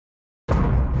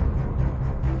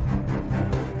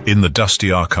In the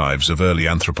dusty archives of early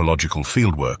anthropological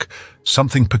fieldwork,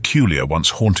 something peculiar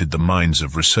once haunted the minds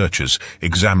of researchers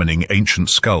examining ancient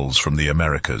skulls from the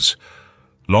Americas.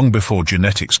 Long before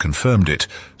genetics confirmed it,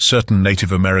 certain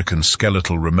Native American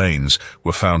skeletal remains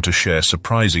were found to share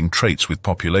surprising traits with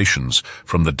populations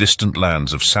from the distant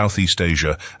lands of Southeast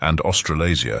Asia and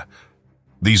Australasia.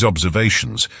 These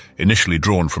observations, initially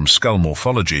drawn from skull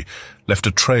morphology, left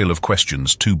a trail of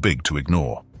questions too big to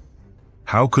ignore.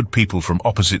 How could people from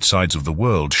opposite sides of the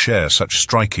world share such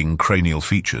striking cranial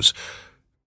features?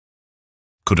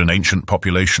 Could an ancient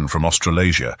population from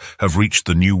Australasia have reached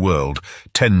the New World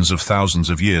tens of thousands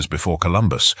of years before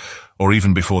Columbus, or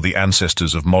even before the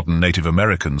ancestors of modern Native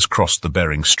Americans crossed the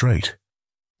Bering Strait?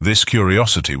 This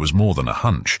curiosity was more than a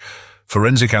hunch.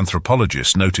 Forensic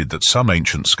anthropologists noted that some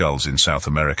ancient skulls in South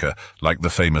America, like the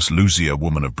famous Luzia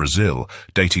Woman of Brazil,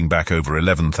 dating back over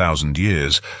 11,000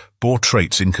 years, bore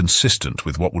traits inconsistent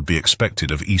with what would be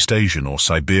expected of East Asian or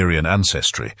Siberian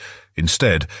ancestry.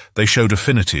 Instead, they showed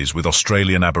affinities with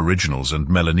Australian Aboriginals and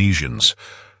Melanesians.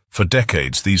 For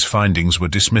decades, these findings were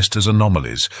dismissed as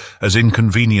anomalies, as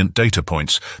inconvenient data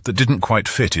points that didn't quite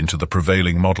fit into the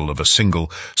prevailing model of a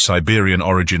single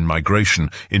Siberian-origin migration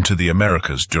into the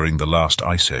Americas during the last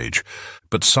ice age.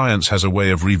 But science has a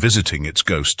way of revisiting its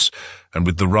ghosts, and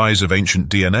with the rise of ancient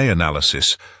DNA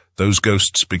analysis, those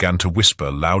ghosts began to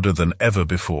whisper louder than ever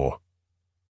before.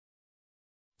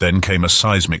 Then came a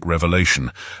seismic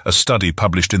revelation. A study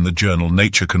published in the journal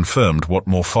Nature confirmed what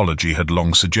morphology had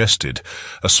long suggested.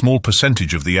 A small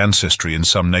percentage of the ancestry in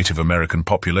some Native American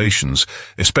populations,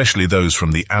 especially those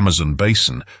from the Amazon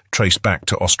basin, traced back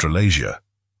to Australasia.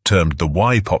 Termed the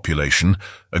Y population,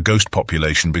 a ghost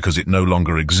population because it no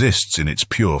longer exists in its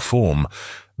pure form,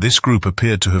 this group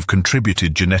appeared to have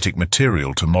contributed genetic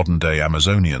material to modern-day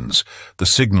Amazonians. The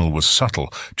signal was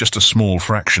subtle, just a small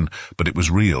fraction, but it was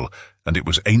real, and it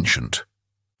was ancient.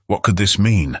 What could this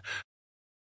mean?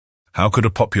 How could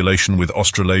a population with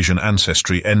Australasian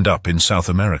ancestry end up in South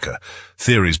America?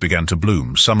 Theories began to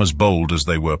bloom, some as bold as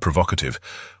they were provocative.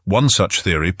 One such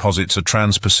theory posits a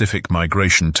trans-Pacific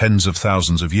migration tens of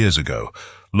thousands of years ago,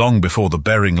 long before the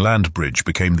Bering Land Bridge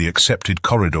became the accepted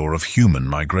corridor of human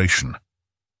migration.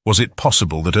 Was it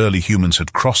possible that early humans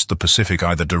had crossed the Pacific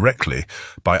either directly,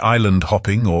 by island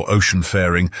hopping or ocean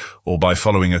faring, or by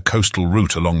following a coastal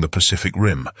route along the Pacific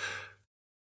Rim?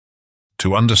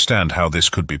 To understand how this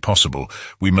could be possible,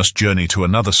 we must journey to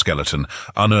another skeleton,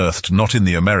 unearthed not in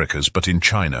the Americas but in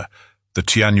China. The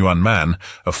Tianyuan man,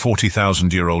 a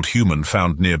 40,000-year-old human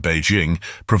found near Beijing,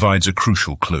 provides a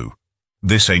crucial clue.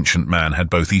 This ancient man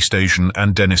had both East Asian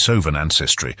and Denisovan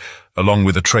ancestry, along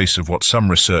with a trace of what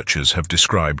some researchers have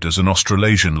described as an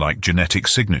Australasian-like genetic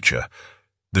signature.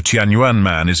 The Tianyuan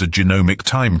man is a genomic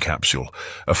time capsule,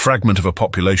 a fragment of a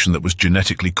population that was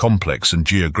genetically complex and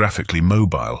geographically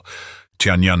mobile.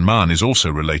 Tianyuan man is also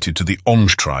related to the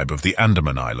Onge tribe of the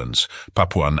Andaman Islands,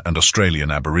 Papuan and Australian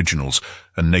Aboriginals,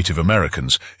 and Native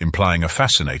Americans, implying a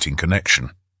fascinating connection.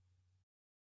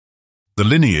 The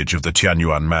lineage of the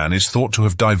Tianyuan man is thought to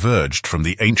have diverged from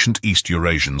the ancient East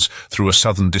Eurasians through a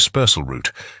southern dispersal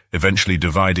route, eventually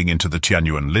dividing into the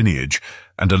Tianyuan lineage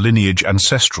and a lineage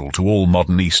ancestral to all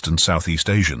modern East and Southeast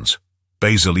Asians.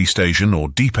 Basal East Asian or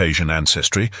Deep Asian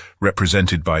ancestry,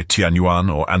 represented by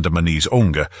Tianyuan or Andamanese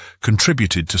Onge,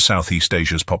 contributed to Southeast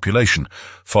Asia's population,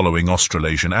 following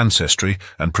Australasian ancestry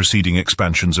and preceding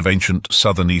expansions of ancient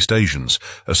Southern East Asians,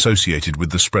 associated with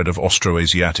the spread of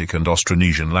Austroasiatic and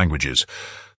Austronesian languages.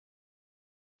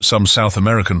 Some South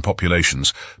American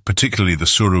populations, particularly the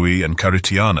Surui and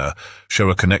Caritiana,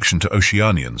 show a connection to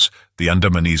Oceanians, the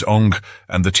Andamanese Onge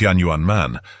and the Tianyuan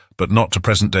man, but not to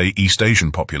present-day East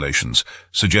Asian populations,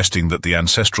 suggesting that the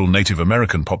ancestral Native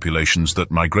American populations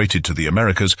that migrated to the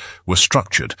Americas were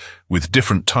structured, with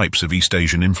different types of East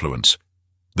Asian influence.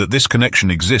 That this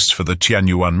connection exists for the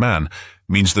Tianyuan man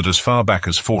means that as far back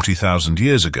as 40,000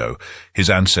 years ago, his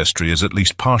ancestry is at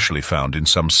least partially found in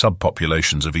some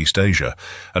subpopulations of East Asia,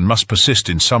 and must persist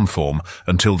in some form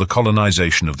until the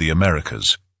colonization of the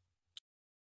Americas.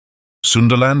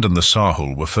 Sundaland and the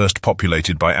Sahul were first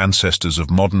populated by ancestors of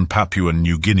modern Papuan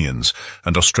New Guineans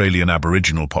and Australian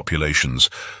Aboriginal populations,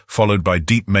 followed by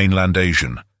deep mainland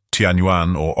Asian,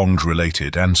 Tianyuan or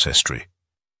Onge-related ancestry.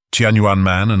 Tianyuan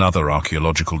man and other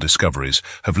archaeological discoveries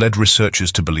have led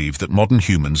researchers to believe that modern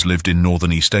humans lived in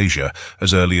northern East Asia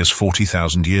as early as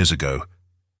 40,000 years ago.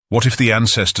 What if the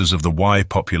ancestors of the Y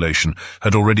population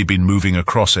had already been moving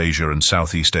across Asia and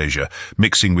Southeast Asia,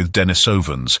 mixing with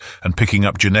Denisovans and picking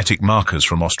up genetic markers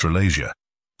from Australasia?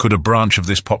 Could a branch of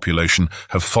this population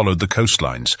have followed the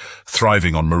coastlines,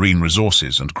 thriving on marine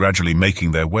resources and gradually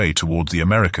making their way toward the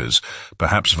Americas,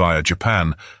 perhaps via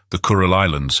Japan, the Kuril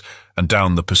Islands, and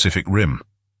down the Pacific Rim?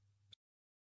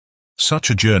 Such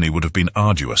a journey would have been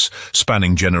arduous,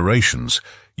 spanning generations,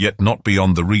 yet not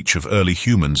beyond the reach of early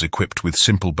humans equipped with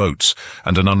simple boats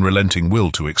and an unrelenting will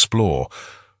to explore.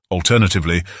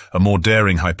 Alternatively, a more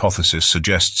daring hypothesis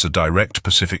suggests a direct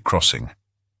Pacific crossing.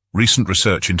 Recent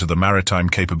research into the maritime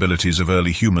capabilities of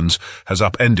early humans has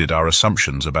upended our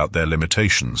assumptions about their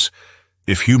limitations.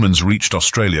 If humans reached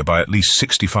Australia by at least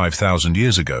 65,000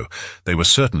 years ago, they were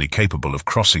certainly capable of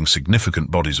crossing significant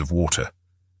bodies of water.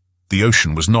 The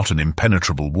ocean was not an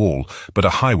impenetrable wall, but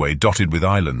a highway dotted with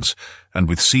islands, and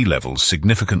with sea levels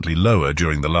significantly lower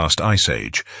during the last ice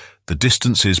age, the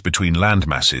distances between land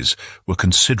masses were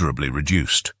considerably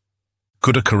reduced.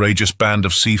 Could a courageous band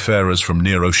of seafarers from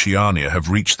near Oceania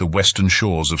have reached the western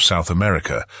shores of South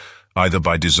America, either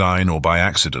by design or by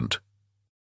accident?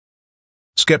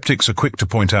 Skeptics are quick to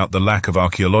point out the lack of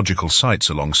archaeological sites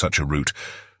along such a route,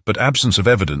 but absence of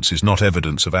evidence is not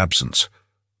evidence of absence.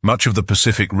 Much of the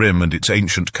Pacific Rim and its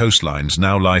ancient coastlines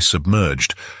now lie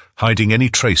submerged, hiding any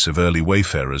trace of early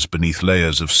wayfarers beneath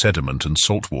layers of sediment and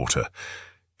saltwater.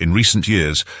 In recent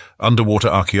years, underwater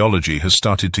archaeology has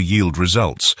started to yield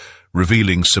results,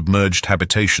 revealing submerged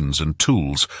habitations and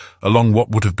tools along what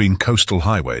would have been coastal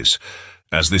highways.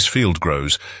 As this field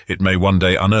grows, it may one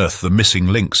day unearth the missing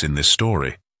links in this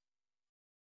story.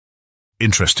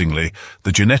 Interestingly,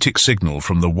 the genetic signal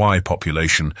from the Y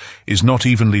population is not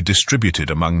evenly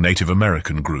distributed among Native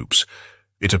American groups.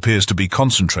 It appears to be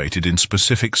concentrated in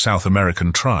specific South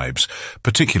American tribes,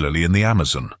 particularly in the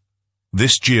Amazon.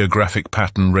 This geographic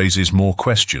pattern raises more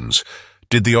questions.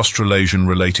 Did the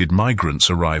Australasian-related migrants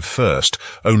arrive first,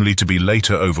 only to be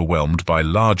later overwhelmed by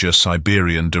larger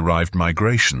Siberian-derived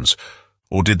migrations?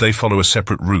 Or did they follow a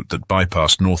separate route that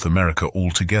bypassed North America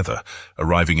altogether,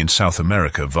 arriving in South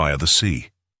America via the sea?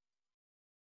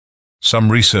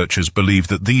 Some researchers believe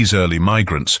that these early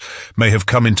migrants may have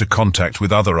come into contact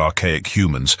with other archaic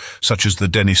humans, such as the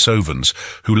Denisovans,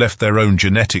 who left their own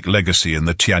genetic legacy in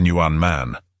the Tianyuan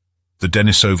man. The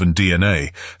Denisovan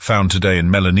DNA, found today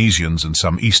in Melanesians and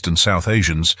some East and South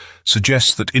Asians,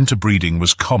 suggests that interbreeding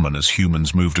was common as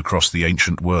humans moved across the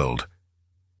ancient world.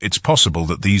 It's possible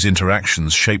that these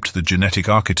interactions shaped the genetic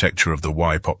architecture of the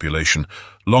Y population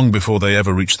long before they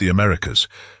ever reached the Americas.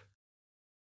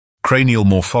 Cranial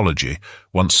morphology,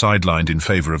 once sidelined in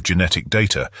favor of genetic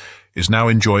data, is now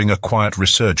enjoying a quiet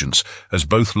resurgence as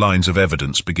both lines of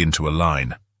evidence begin to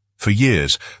align. For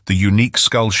years, the unique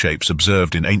skull shapes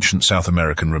observed in ancient South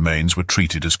American remains were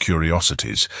treated as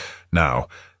curiosities. Now,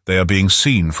 they are being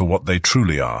seen for what they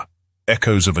truly are,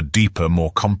 echoes of a deeper,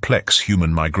 more complex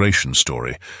human migration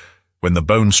story. When the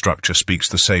bone structure speaks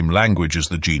the same language as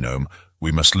the genome,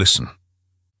 we must listen.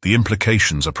 The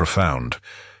implications are profound.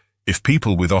 If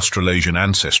people with Australasian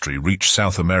ancestry reached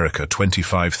South America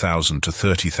 25,000 to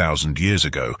 30,000 years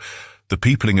ago, the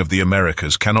peopling of the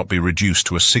Americas cannot be reduced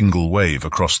to a single wave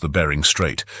across the Bering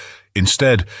Strait.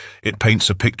 Instead, it paints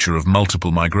a picture of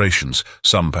multiple migrations,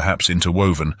 some perhaps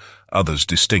interwoven, others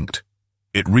distinct.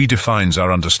 It redefines our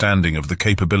understanding of the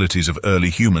capabilities of early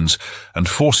humans and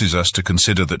forces us to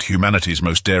consider that humanity's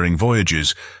most daring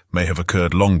voyages may have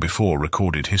occurred long before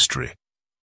recorded history.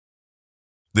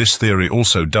 This theory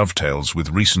also dovetails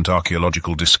with recent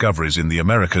archaeological discoveries in the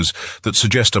Americas that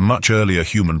suggest a much earlier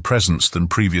human presence than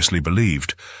previously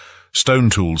believed. Stone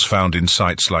tools found in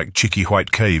sites like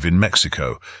Chiquihue Cave in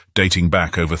Mexico, dating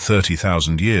back over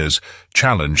 30,000 years,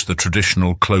 challenge the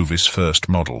traditional Clovis first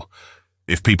model.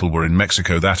 If people were in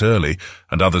Mexico that early,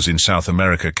 and others in South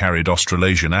America carried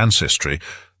Australasian ancestry,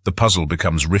 the puzzle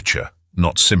becomes richer,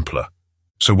 not simpler.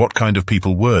 So what kind of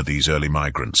people were these early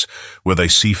migrants? Were they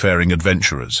seafaring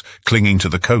adventurers, clinging to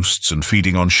the coasts and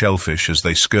feeding on shellfish as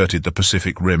they skirted the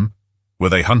Pacific Rim? Were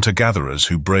they hunter-gatherers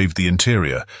who braved the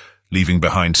interior, leaving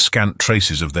behind scant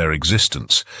traces of their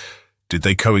existence? Did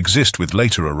they coexist with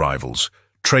later arrivals,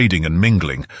 trading and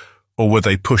mingling, or were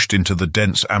they pushed into the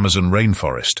dense Amazon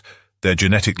rainforest, their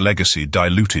genetic legacy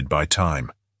diluted by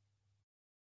time?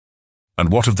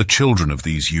 And what of the children of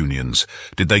these unions?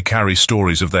 Did they carry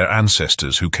stories of their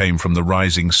ancestors who came from the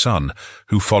rising sun,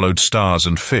 who followed stars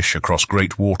and fish across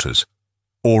great waters?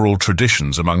 Oral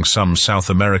traditions among some South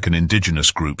American indigenous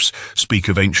groups speak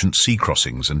of ancient sea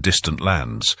crossings and distant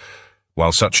lands.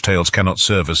 While such tales cannot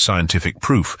serve as scientific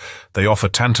proof, they offer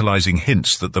tantalizing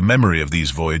hints that the memory of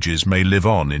these voyages may live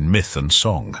on in myth and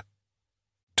song.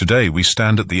 Today we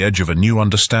stand at the edge of a new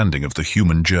understanding of the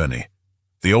human journey.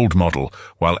 The old model,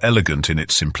 while elegant in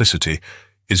its simplicity,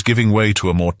 is giving way to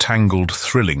a more tangled,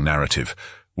 thrilling narrative,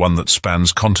 one that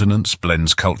spans continents,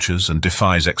 blends cultures, and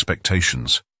defies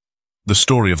expectations. The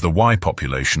story of the Y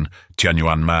population,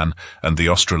 Tianyuan man, and the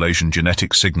Australasian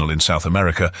genetic signal in South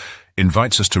America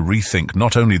invites us to rethink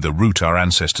not only the route our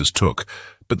ancestors took,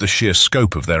 but the sheer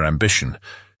scope of their ambition.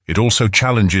 It also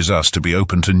challenges us to be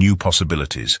open to new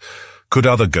possibilities. Could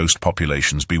other ghost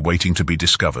populations be waiting to be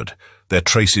discovered, their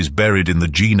traces buried in the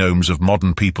genomes of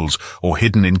modern peoples or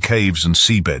hidden in caves and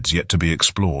seabeds yet to be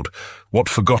explored? What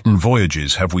forgotten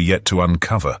voyages have we yet to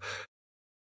uncover?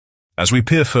 As we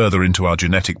peer further into our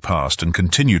genetic past and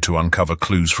continue to uncover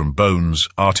clues from bones,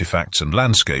 artifacts, and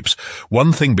landscapes,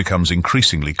 one thing becomes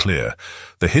increasingly clear.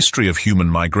 The history of human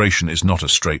migration is not a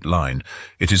straight line.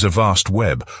 It is a vast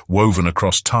web, woven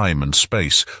across time and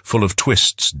space, full of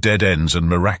twists, dead ends, and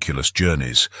miraculous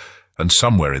journeys. And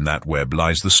somewhere in that web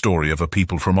lies the story of a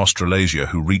people from Australasia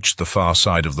who reached the far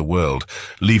side of the world,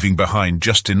 leaving behind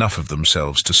just enough of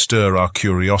themselves to stir our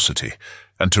curiosity,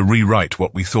 and to rewrite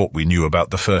what we thought we knew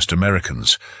about the first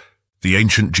Americans. The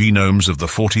ancient genomes of the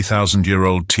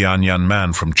 40,000-year-old Tianyuan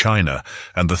man from China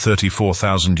and the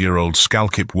 34,000-year-old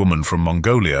Skalkip woman from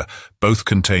Mongolia both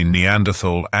contain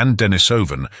Neanderthal and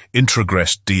Denisovan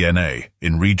introgressed DNA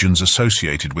in regions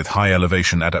associated with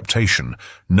high-elevation adaptation,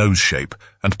 nose shape,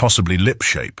 and possibly lip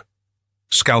shape.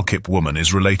 Skalkip woman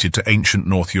is related to ancient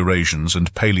North Eurasians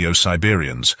and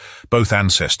Paleo-Siberians, both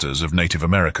ancestors of Native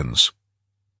Americans.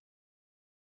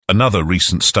 Another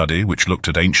recent study, which looked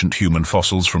at ancient human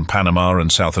fossils from Panama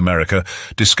and South America,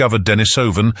 discovered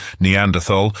Denisovan,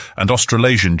 Neanderthal, and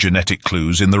Australasian genetic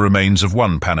clues in the remains of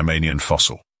one Panamanian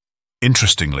fossil.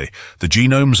 Interestingly, the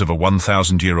genomes of a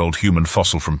 1,000-year-old human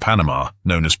fossil from Panama,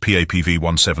 known as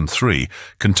PAPV173,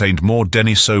 contained more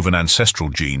Denisovan ancestral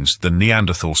genes than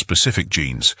Neanderthal-specific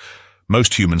genes.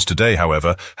 Most humans today,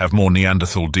 however, have more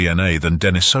Neanderthal DNA than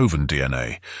Denisovan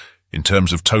DNA. In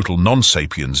terms of total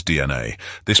non-sapiens DNA,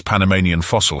 this Panamanian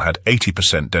fossil had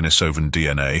 80% Denisovan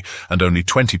DNA and only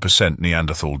 20%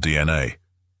 Neanderthal DNA.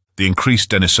 The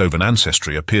increased Denisovan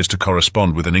ancestry appears to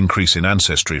correspond with an increase in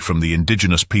ancestry from the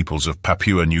indigenous peoples of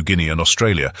Papua New Guinea and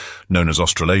Australia, known as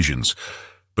Australasians.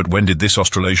 But when did this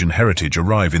Australasian heritage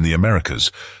arrive in the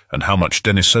Americas, and how much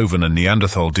Denisovan and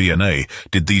Neanderthal DNA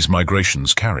did these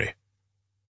migrations carry?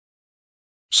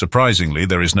 Surprisingly,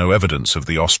 there is no evidence of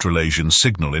the Australasian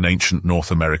signal in ancient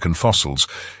North American fossils,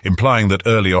 implying that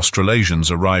early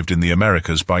Australasians arrived in the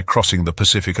Americas by crossing the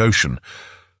Pacific Ocean.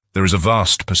 There is a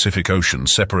vast Pacific Ocean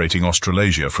separating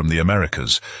Australasia from the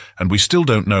Americas, and we still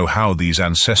don't know how these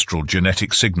ancestral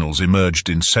genetic signals emerged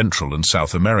in Central and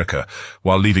South America,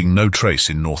 while leaving no trace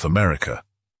in North America.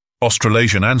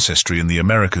 Australasian ancestry in the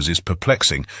Americas is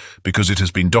perplexing because it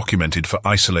has been documented for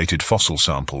isolated fossil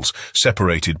samples,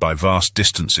 separated by vast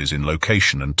distances in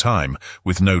location and time,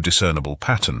 with no discernible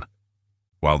pattern.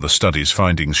 While the study's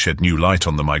findings shed new light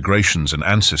on the migrations and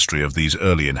ancestry of these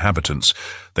early inhabitants,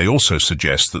 they also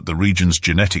suggest that the region's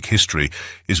genetic history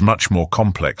is much more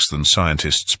complex than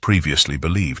scientists previously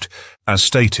believed. As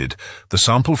stated, the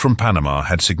sample from Panama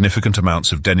had significant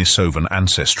amounts of Denisovan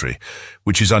ancestry,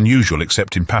 which is unusual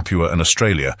except in Papua and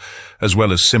Australia, as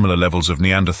well as similar levels of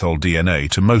Neanderthal DNA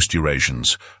to most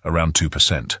Eurasians, around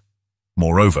 2%.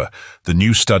 Moreover, the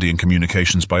new study in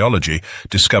communications biology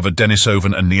discovered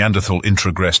Denisovan and Neanderthal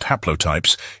introgressed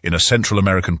haplotypes in a Central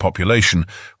American population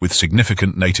with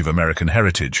significant Native American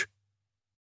heritage.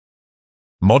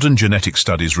 Modern genetic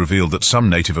studies reveal that some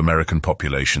Native American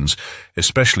populations,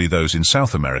 especially those in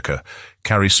South America,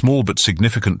 carry small but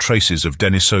significant traces of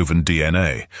Denisovan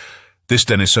DNA. This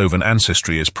Denisovan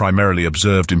ancestry is primarily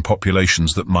observed in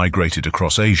populations that migrated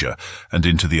across Asia and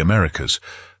into the Americas,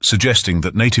 suggesting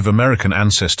that Native American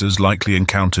ancestors likely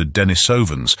encountered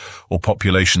Denisovans or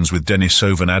populations with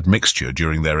Denisovan admixture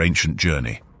during their ancient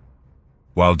journey.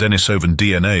 While Denisovan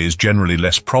DNA is generally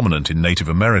less prominent in Native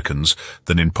Americans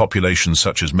than in populations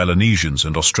such as Melanesians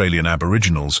and Australian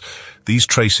Aboriginals, these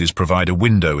traces provide a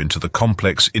window into the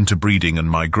complex interbreeding and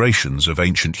migrations of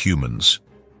ancient humans.